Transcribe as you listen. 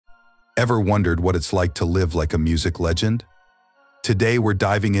Ever wondered what it's like to live like a music legend? Today we're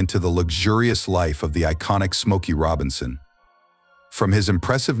diving into the luxurious life of the iconic Smokey Robinson. From his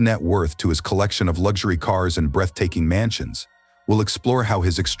impressive net worth to his collection of luxury cars and breathtaking mansions, we'll explore how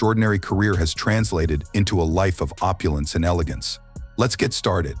his extraordinary career has translated into a life of opulence and elegance. Let's get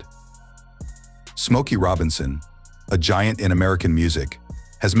started. Smokey Robinson, a giant in American music,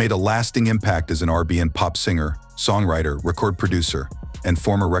 has made a lasting impact as an R&B and pop singer, songwriter, record producer, and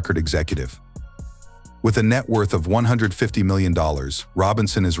former record executive. With a net worth of $150 million,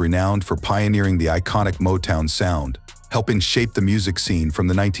 Robinson is renowned for pioneering the iconic Motown sound, helping shape the music scene from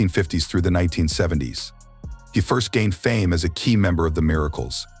the 1950s through the 1970s. He first gained fame as a key member of the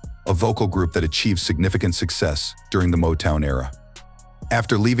Miracles, a vocal group that achieved significant success during the Motown era.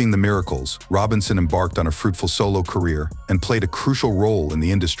 After leaving the Miracles, Robinson embarked on a fruitful solo career and played a crucial role in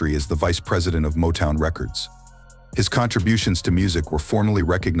the industry as the vice president of Motown Records. His contributions to music were formally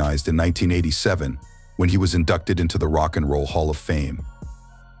recognized in 1987 when he was inducted into the Rock and Roll Hall of Fame.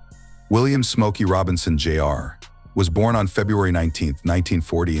 William Smokey Robinson Jr. was born on February 19,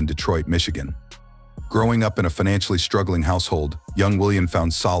 1940 in Detroit, Michigan. Growing up in a financially struggling household, young William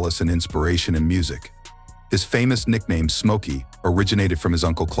found solace and inspiration in music. His famous nickname, Smokey, originated from his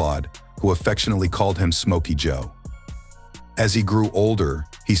Uncle Claude, who affectionately called him Smokey Joe. As he grew older,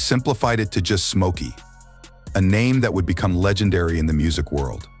 he simplified it to just Smokey, a name that would become legendary in the music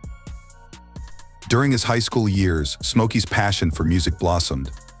world. During his high school years, Smokey's passion for music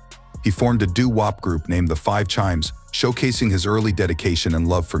blossomed. He formed a doo-wop group named the Five Chimes, showcasing his early dedication and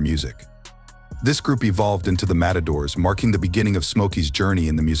love for music. This group evolved into the Matadors, marking the beginning of Smokey's journey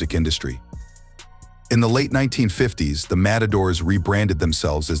in the music industry. In the late 1950s, the Matadors rebranded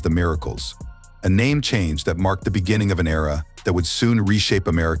themselves as the Miracles, a name change that marked the beginning of an era that would soon reshape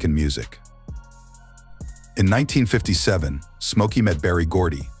American music. In 1957, Smokey met Berry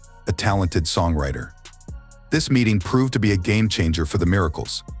Gordy, a talented songwriter. This meeting proved to be a game-changer for the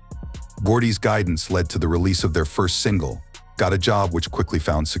Miracles. Gordy's guidance led to the release of their first single, Got a Job, which quickly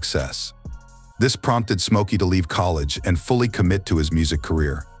found success. This prompted Smokey to leave college and fully commit to his music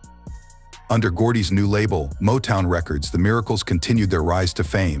career. Under Gordy's new label, Motown Records, the Miracles continued their rise to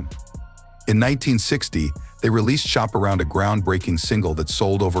fame. In 1960, they released Shop Around, a groundbreaking single that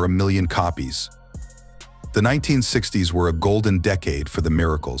sold over 1 million copies. The 1960s were a golden decade for the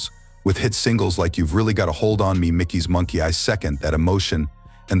Miracles, with hit singles like You've Really Got a Hold on Me, Mickey's Monkey Eye, Second, That Emotion,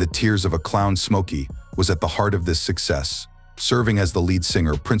 and The Tears of a Clown. Smokey was at the heart of this success, serving as the lead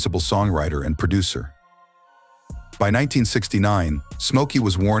singer, principal songwriter, and producer. By 1969, Smokey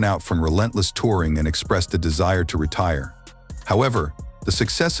was worn out from relentless touring and expressed a desire to retire. However, the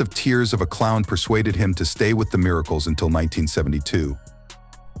success of Tears of a Clown persuaded him to stay with the Miracles until 1972.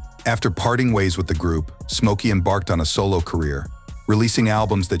 After parting ways with the group, Smokey embarked on a solo career, releasing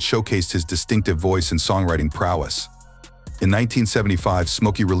albums that showcased his distinctive voice and songwriting prowess. In 1975,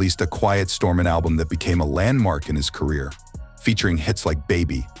 Smokey released a Quiet Storm, an album that became a landmark in his career, featuring hits like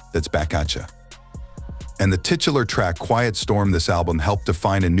Baby, That's Back At Ya, and the titular track Quiet Storm. This album helped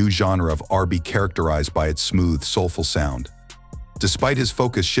define a new genre of R&B characterized by its smooth, soulful sound. Despite his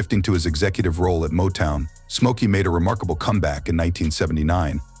focus shifting to his executive role at Motown, Smokey made a remarkable comeback in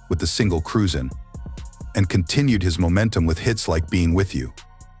 1979 with the single Cruisin', and continued his momentum with hits like Being With You.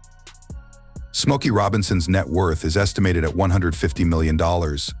 Smokey Robinson's net worth is estimated at $150 million,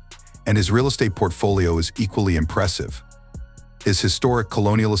 and his real estate portfolio is equally impressive. His historic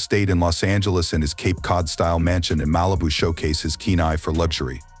colonial estate in Los Angeles and his Cape Cod-style mansion in Malibu showcase his keen eye for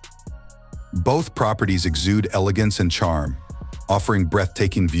luxury. Both properties exude elegance and charm, offering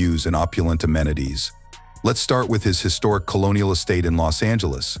breathtaking views and opulent amenities. Let's start with his historic colonial estate in Los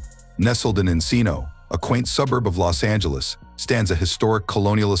Angeles. Nestled in Encino, a quaint suburb of Los Angeles, stands a historic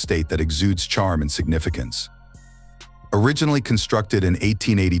colonial estate that exudes charm and significance. Originally constructed in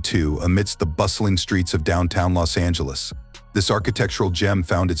 1882 amidst the bustling streets of downtown Los Angeles, this architectural gem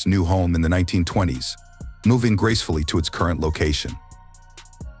found its new home in the 1920s, moving gracefully to its current location.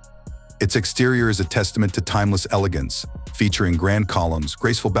 Its exterior is a testament to timeless elegance, featuring grand columns,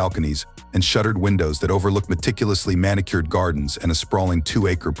 graceful balconies, and shuttered windows that overlook meticulously manicured gardens and a sprawling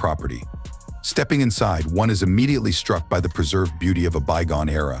 2-acre property. Stepping inside, one is immediately struck by the preserved beauty of a bygone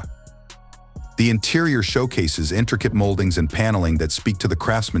era. The interior showcases intricate moldings and paneling that speak to the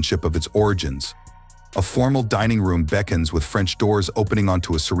craftsmanship of its origins. A formal dining room beckons with French doors opening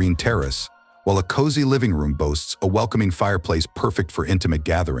onto a serene terrace, while a cozy living room boasts a welcoming fireplace perfect for intimate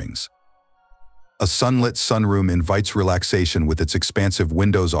gatherings. A sunlit sunroom invites relaxation with its expansive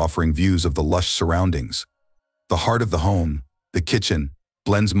windows offering views of the lush surroundings. The heart of the home, the kitchen,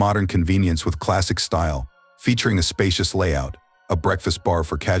 blends modern convenience with classic style, featuring a spacious layout, a breakfast bar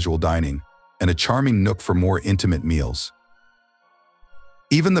for casual dining, and a charming nook for more intimate meals.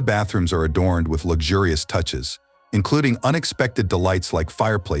 Even the bathrooms are adorned with luxurious touches, including unexpected delights like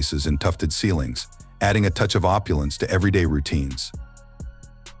fireplaces and tufted ceilings, adding a touch of opulence to everyday routines.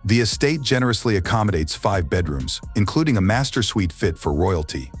 The estate generously accommodates 5 bedrooms, including a master suite fit for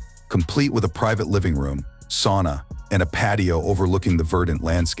royalty, complete with a private living room, sauna, and a patio overlooking the verdant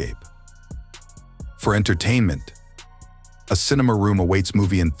landscape. For entertainment, a cinema room awaits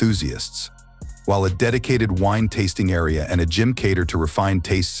movie enthusiasts, while a dedicated wine tasting area and a gym cater to refined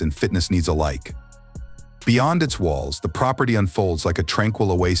tastes and fitness needs alike. Beyond its walls, the property unfolds like a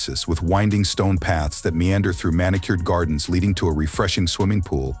tranquil oasis with winding stone paths that meander through manicured gardens leading to a refreshing swimming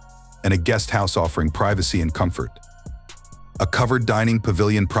pool and a guest house offering privacy and comfort. A covered dining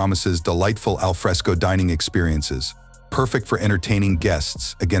pavilion promises delightful alfresco dining experiences, perfect for entertaining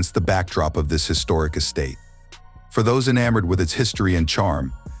guests against the backdrop of this historic estate. For those enamored with its history and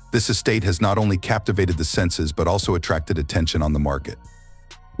charm, this estate has not only captivated the senses but also attracted attention on the market.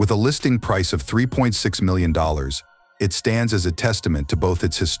 With a listing price of $3.6 million, it stands as a testament to both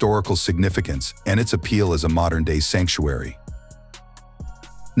its historical significance and its appeal as a modern-day sanctuary.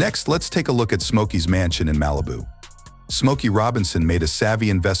 Next, let's take a look at Smokey's mansion in Malibu. Smokey Robinson made a savvy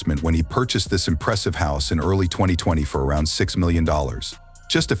investment when he purchased this impressive house in early 2020 for around $6 million.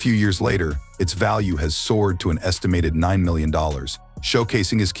 Just a few years later, its value has soared to an estimated $9 million,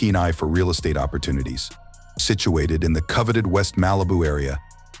 showcasing his keen eye for real estate opportunities. Situated in the coveted West Malibu area,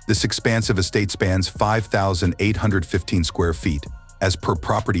 this expansive estate spans 5,815 square feet, as per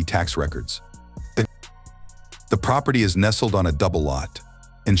property tax records. The property is nestled on a double lot,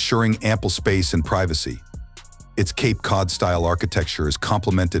 ensuring ample space and privacy. Its Cape Cod-style architecture is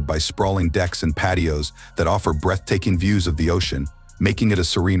complemented by sprawling decks and patios that offer breathtaking views of the ocean, making it a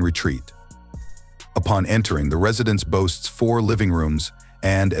serene retreat. Upon entering, the residence boasts 4 living rooms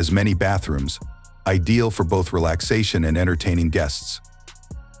and as many bathrooms, ideal for both relaxation and entertaining guests.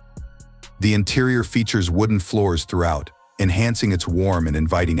 The interior features wooden floors throughout, enhancing its warm and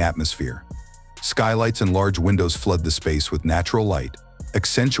inviting atmosphere. Skylights and large windows flood the space with natural light,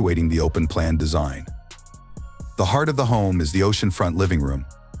 accentuating the open-plan design. The heart of the home is the oceanfront living room,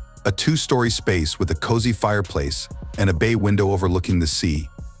 a 2-story space with a cozy fireplace and a bay window overlooking the sea.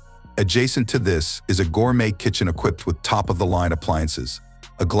 Adjacent to this is a gourmet kitchen equipped with top-of-the-line appliances,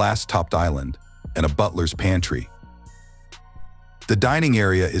 a glass-topped island, and a butler's pantry. The dining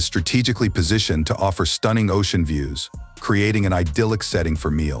area is strategically positioned to offer stunning ocean views, creating an idyllic setting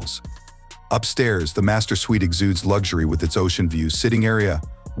for meals. Upstairs, the master suite exudes luxury with its ocean view sitting area,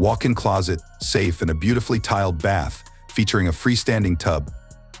 walk-in closet, safe, and a beautifully tiled bath, featuring a freestanding tub.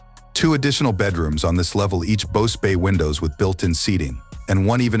 2 additional bedrooms on this level each boast bay windows with built-in seating, and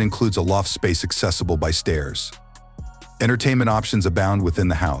one even includes a loft space accessible by stairs. Entertainment options abound within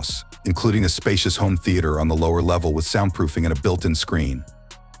the house, including a spacious home theater on the lower level with soundproofing and a built-in screen.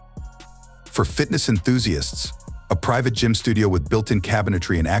 For fitness enthusiasts, a private gym studio with built-in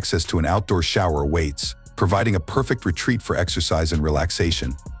cabinetry and access to an outdoor shower awaits, providing a perfect retreat for exercise and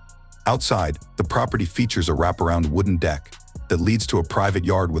relaxation. Outside, the property features a wraparound wooden deck that leads to a private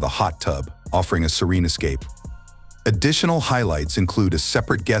yard with a hot tub, offering a serene escape. Additional highlights include a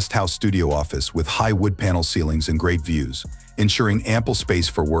separate guest house studio office with high wood panel ceilings and great views, ensuring ample space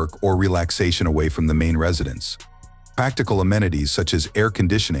for work or relaxation away from the main residence. Practical amenities such as air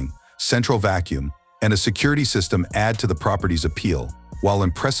conditioning, central vacuum, and a security system add to the property's appeal, while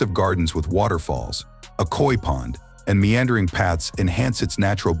impressive gardens with waterfalls, a koi pond, and meandering paths enhance its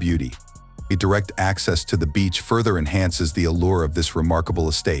natural beauty. A direct access to the beach further enhances the allure of this remarkable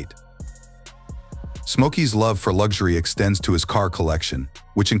estate. Smokey's love for luxury extends to his car collection,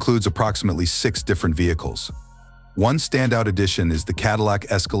 which includes approximately 6 different vehicles. One standout addition is the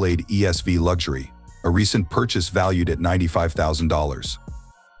Cadillac Escalade ESV Luxury, a recent purchase valued at $95,000.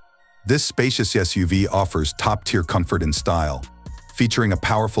 This spacious SUV offers top-tier comfort and style, featuring a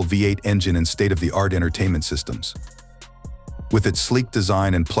powerful V8 engine and state-of-the-art entertainment systems. With its sleek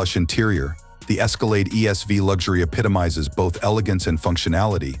design and plush interior, the Escalade ESV Luxury epitomizes both elegance and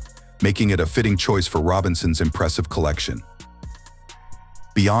functionality, making it a fitting choice for Robinson's impressive collection.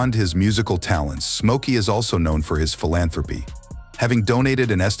 Beyond his musical talents, Smokey is also known for his philanthropy. Having donated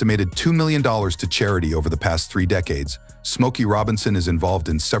an estimated $2 million to charity over the past 3 decades, Smokey Robinson is involved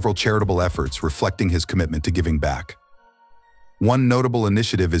in several charitable efforts reflecting his commitment to giving back. One notable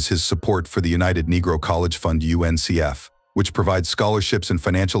initiative is his support for the United Negro College Fund UNCF, which provides scholarships and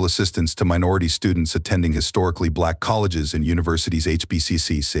financial assistance to minority students attending historically black colleges and universities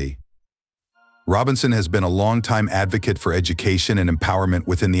HBCCC. Robinson has been a longtime advocate for education and empowerment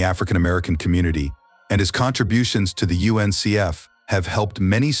within the African American community, and his contributions to the UNCF have helped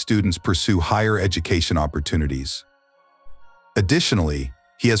many students pursue higher education opportunities. Additionally,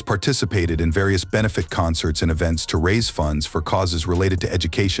 he has participated in various benefit concerts and events to raise funds for causes related to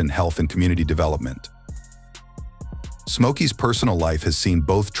education, health, and community development. Smokey's personal life has seen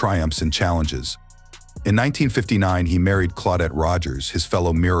both triumphs and challenges. In 1959, he married Claudette Rogers, his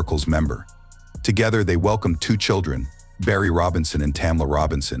fellow Miracles member. Together, they welcomed 2 children, Barry Robinson and Tamla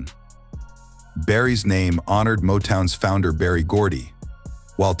Robinson. Barry's name honored Motown's founder Berry Gordy,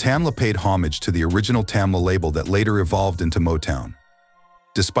 while Tamla paid homage to the original Tamla label that later evolved into Motown.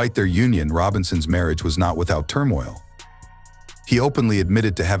 Despite their union, Robinson's marriage was not without turmoil. He openly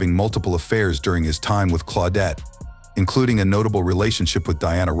admitted to having multiple affairs during his time with Claudette, including a notable relationship with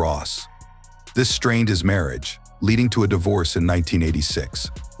Diana Ross. This strained his marriage, leading to a divorce in 1986.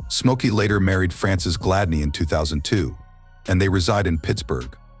 Smokey later married Frances Gladney in 2002, and they reside in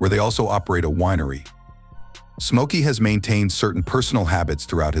Pittsburgh, where they also operate a winery. Smokey has maintained certain personal habits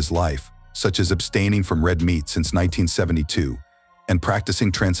throughout his life, such as abstaining from red meat since 1972 and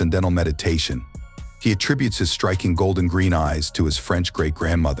practicing transcendental meditation. He attributes his striking golden green eyes to his French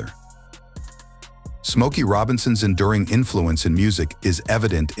great-grandmother. Smokey Robinson's enduring influence in music is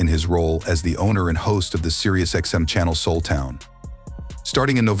evident in his role as the owner and host of the SiriusXM channel Soultown.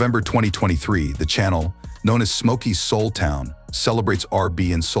 Starting in November 2023, the channel, known as Smokey's Soultown, celebrates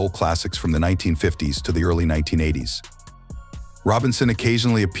R&B and soul classics from the 1950s to the early 1980s. Robinson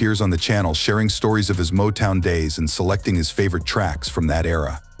occasionally appears on the channel sharing stories of his Motown days and selecting his favorite tracks from that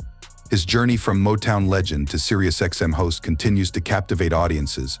era. His journey from Motown legend to SiriusXM host continues to captivate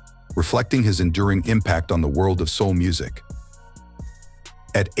audiences, reflecting his enduring impact on the world of soul music.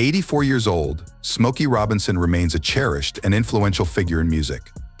 At 84 years old, Smokey Robinson remains a cherished and influential figure in music.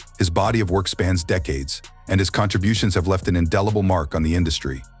 His body of work spans decades, and his contributions have left an indelible mark on the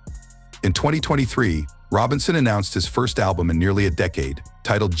industry. In 2023, Robinson announced his first album in nearly a decade,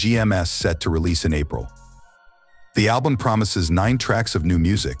 titled GMS, set to release in April. The album promises 9 tracks of new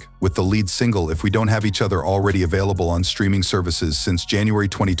music, with the lead single If We Don't Have Each Other already available on streaming services since January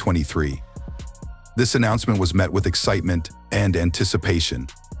 2023. This announcement was met with excitement and anticipation,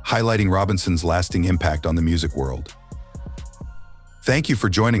 highlighting Robinson's lasting impact on the music world. Thank you for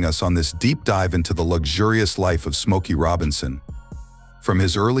joining us on this deep dive into the luxurious life of Smokey Robinson. From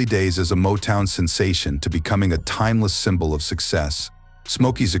his early days as a Motown sensation to becoming a timeless symbol of success,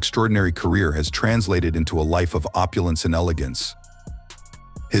 Smokey's extraordinary career has translated into a life of opulence and elegance.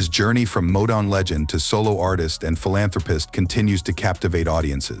 His journey from Motown legend to solo artist and philanthropist continues to captivate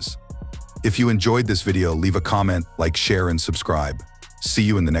audiences. If you enjoyed this video, leave a comment, like, share, and subscribe. See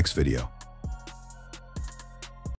you in the next video.